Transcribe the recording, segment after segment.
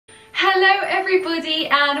Hello everybody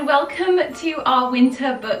and welcome to our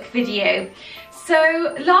winter book video.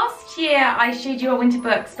 So last year I showed you our winter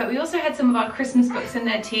books, but we also had some of our Christmas books in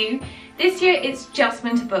there too. This year it's just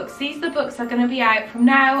winter books. These are the books that are going to be out from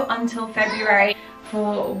now until February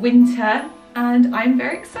for winter, and I'm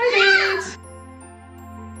very excited.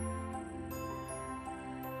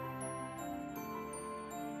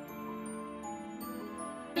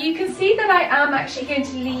 You can see that I am actually going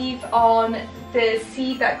to leave on The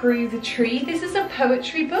Seed That Grew the Tree. This is a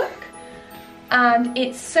poetry book and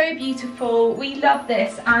it's so beautiful. We love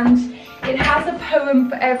this, and it has a poem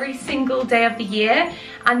for every single day of the year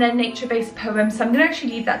and then nature-based poems. So I'm going to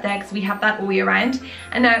actually leave that there because we have that all year round.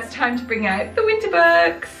 And now it's time to bring out the winter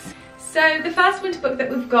books. So the first winter book that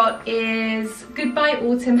we've got is Goodbye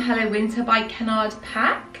Autumn, Hello Winter by Kennard.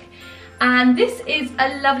 And this is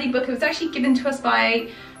a lovely book. It was actually given to us by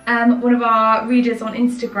one of our readers on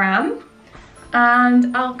Instagram,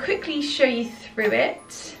 and I'll quickly show you through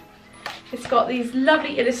it. It's got these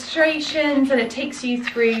lovely illustrations and it takes you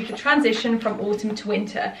through the transition from autumn to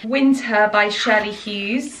winter. Winter by Shirley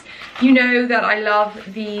Hughes. You know that I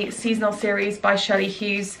love the seasonal series by Shirley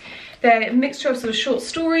Hughes. They're a mixture of sort of short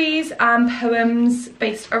stories and poems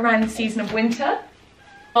based around the season of winter.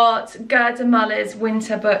 Got Gerda Muller's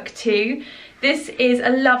winter book too. This is a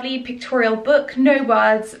lovely pictorial book, no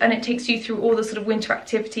words, and it takes you through all the sort of winter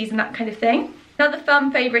activities and that kind of thing. Another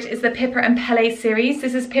fun favourite is the Pippa and Pelle series.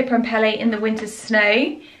 This is Pippa and Pelle in the winter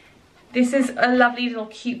snow. This is a lovely little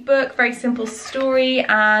cute book, very simple story,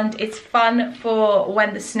 and it's fun for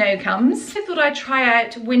when the snow comes. I thought I'd try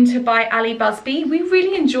out Winter by Allie Busby. We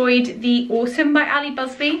really enjoyed the Autumn by Allie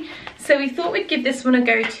Busby, so we thought we'd give this one a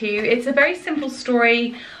go too. It's a very simple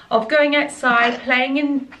story of going outside, playing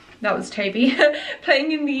in, that was Toby,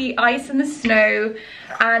 playing in the ice and the snow,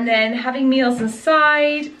 and then having meals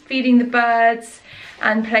inside, feeding the birds,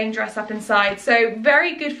 and playing dress up inside. So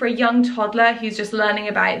very good for a young toddler who's just learning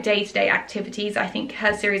about day-to-day activities. I think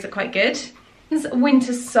her series are quite good. This is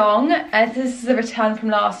Winter Song. This is a return from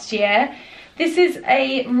last year. This is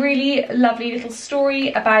a really lovely little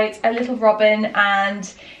story about a little robin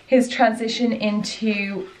and his transition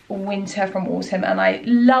into winter from autumn, and I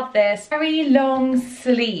love this. Very Long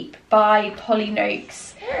Sleep by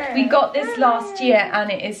Noakes. We got this last year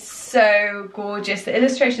and it is so gorgeous. The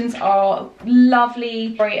illustrations are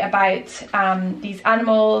lovely. Story about these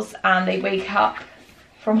animals, and they wake up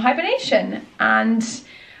from hibernation, and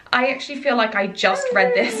I actually feel like I just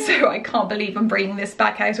read this, so I can't believe I'm bringing this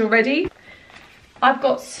back out already. I've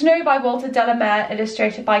got Snow by Walter Delamere,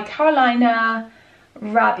 illustrated by Carolina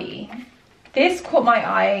Raby. This caught my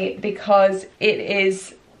eye because it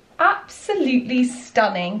is absolutely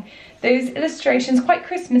stunning. Those illustrations, quite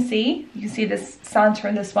Christmassy. You can see this Santa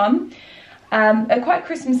in this one. A quite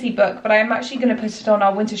Christmassy book, but I am actually going to put it on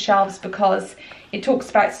our winter shelves because it talks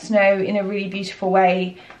about snow in a really beautiful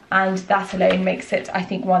way, and that alone makes it, I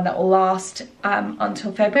think, one that will last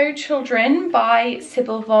until February. No Children by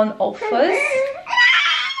Sybille von Olfers.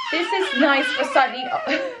 This is nice for slightly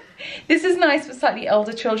this is nice for slightly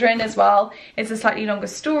older children as well. It's a slightly longer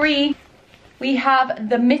story. We have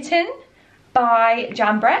The Mitten by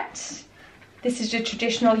Jan Brett. This is a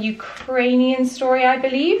traditional Ukrainian story, I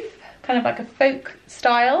believe, kind of like a folk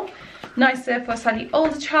style. Nicer for a slightly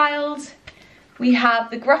older child. We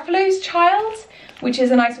have The Gruffalo's Child, which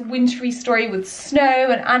is a nice wintry story with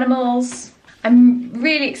snow and animals. I'm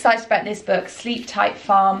really excited about this book, Sleep Tight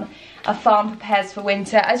Farm. A farm prepares for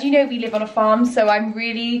winter. As you know, we live on a farm, so I'm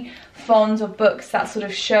really fond of books that sort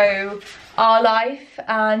of show our life.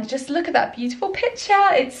 And just look at that beautiful picture.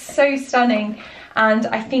 It's so stunning. And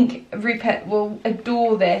I think Rupert will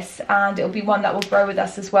adore this, and it'll be one that will grow with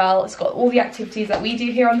us as well. It's got all the activities that we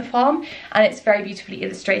do here on the farm, and it's very beautifully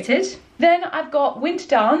illustrated. Then I've got Winter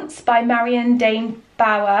Dance by Marion Dane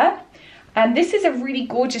Bauer. And this is a really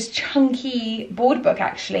gorgeous chunky board book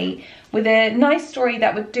actually, with a nice story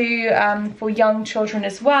that would do for young children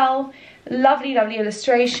as well. Lovely, lovely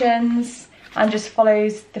illustrations, and just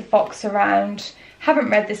follows the fox around. Haven't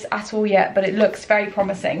read this at all yet, but it looks very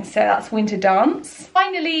promising. So that's Winter Dance.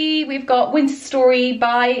 Finally, we've got Winter Story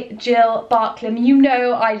by Jill Barklem. You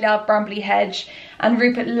know I love Brambly Hedge, and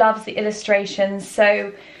Rupert loves the illustrations,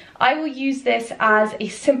 so I will use this as a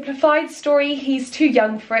simplified story. He's too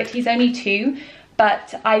young for it, he's only 2,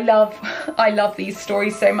 but I love these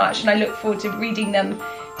stories so much, and I look forward to reading them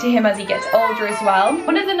to him as he gets older as well.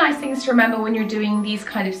 One of the nice things to remember when you're doing these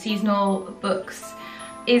kind of seasonal books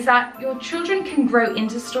is that your children can grow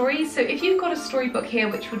into stories. So if you've got a storybook here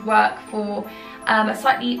which would work for a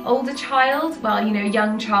slightly older child, well, you know,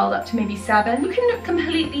 young child up to maybe 7, you can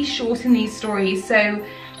completely shorten these stories. So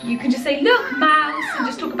you can just say, look, mouse, and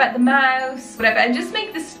just talk about the mouse, whatever, and just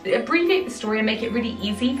make this, abbreviate the story and make it really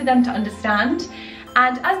easy for them to understand.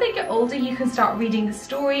 And as they get older, you can start reading the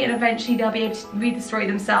story, and eventually they'll be able to read the story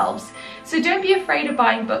themselves. So don't be afraid of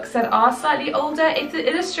buying books that are slightly older. If the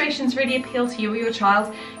illustrations really appeal to you or your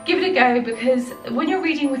child, give it a go, because when you're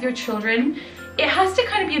reading with your children, it has to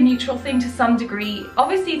kind of be a mutual thing to some degree.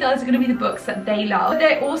 Obviously those are going to be the books that they love, but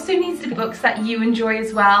there also needs to be books that you enjoy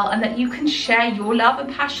as well, and that you can share your love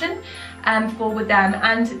and passion for with them.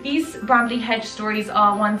 And these Bramley Hedge stories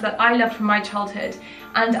are ones that I loved from my childhood,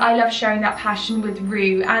 and I love sharing that passion with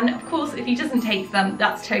Rue. And of course, if he doesn't take them,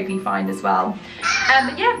 that's totally fine as well.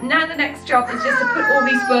 But yeah, now the next job is just to put all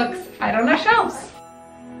these books out on our shelves.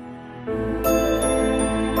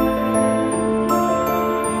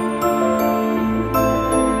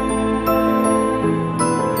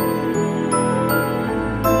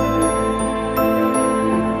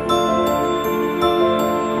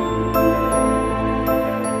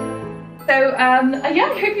 Yeah,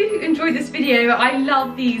 I hope you enjoyed this video. I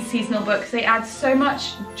love these seasonal books. They add so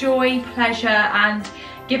much joy, pleasure, and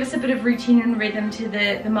give us a bit of routine and rhythm to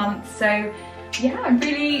the month. So yeah, I'm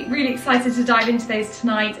really excited to dive into those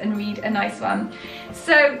tonight and read a nice one.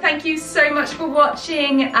 So thank you so much for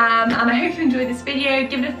watching, and I hope you enjoyed this video.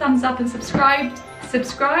 Give it a thumbs up and subscribe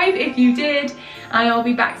if you did, and I'll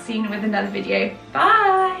be back soon with another video.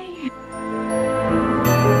 Bye!